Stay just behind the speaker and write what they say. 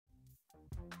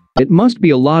It must be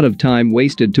a lot of time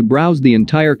wasted to browse the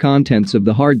entire contents of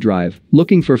the hard drive,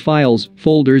 looking for files,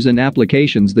 folders and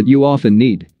applications that you often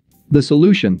need. The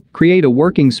solution: create a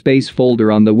working space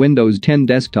folder on the Windows 10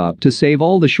 desktop to save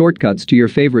all the shortcuts to your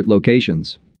favorite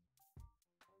locations.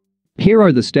 Here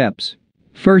are the steps.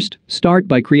 First, start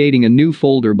by creating a new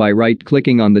folder by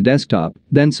right-clicking on the desktop,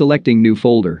 then selecting New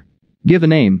Folder. Give a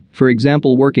name, for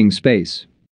example Working Space.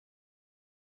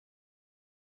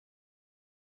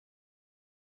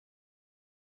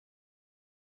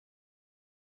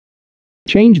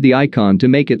 Change the icon to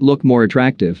make it look more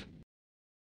attractive.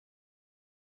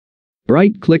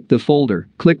 Right-click the folder,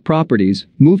 click Properties,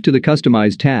 move to the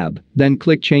Customize tab, then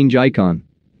click Change Icon.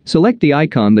 Select the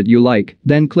icon that you like,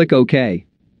 then click OK.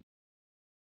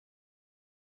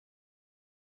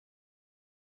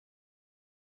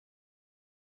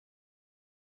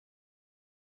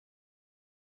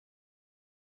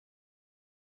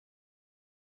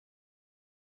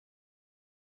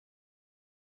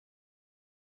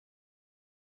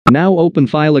 Now open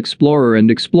File Explorer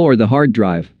and explore the hard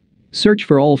drive. Search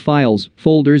for all files,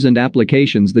 folders and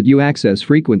applications that you access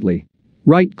frequently.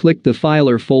 Right-click the file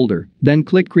or folder, then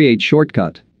click Create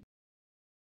Shortcut.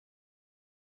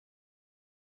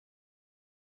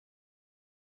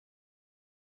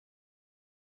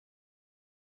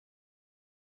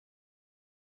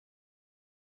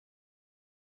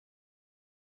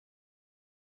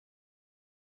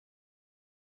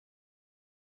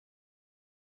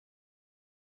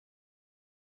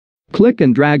 Click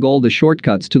and drag all the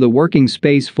shortcuts to the Working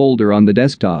Space folder on the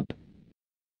desktop.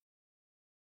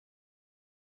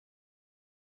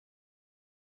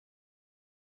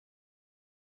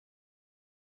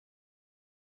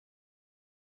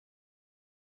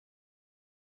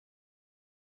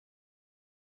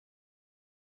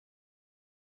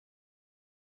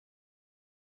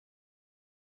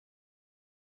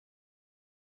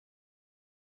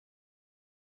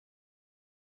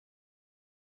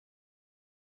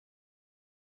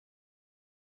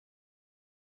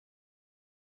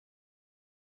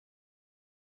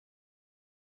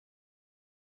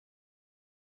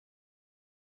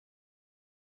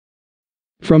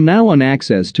 From now on,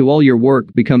 access to all your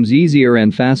work becomes easier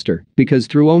and faster because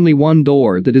through only one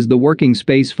door, that is the Working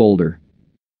Space folder.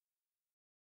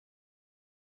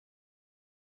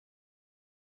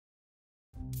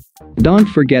 Don't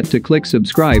forget to click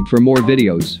subscribe for more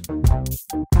videos.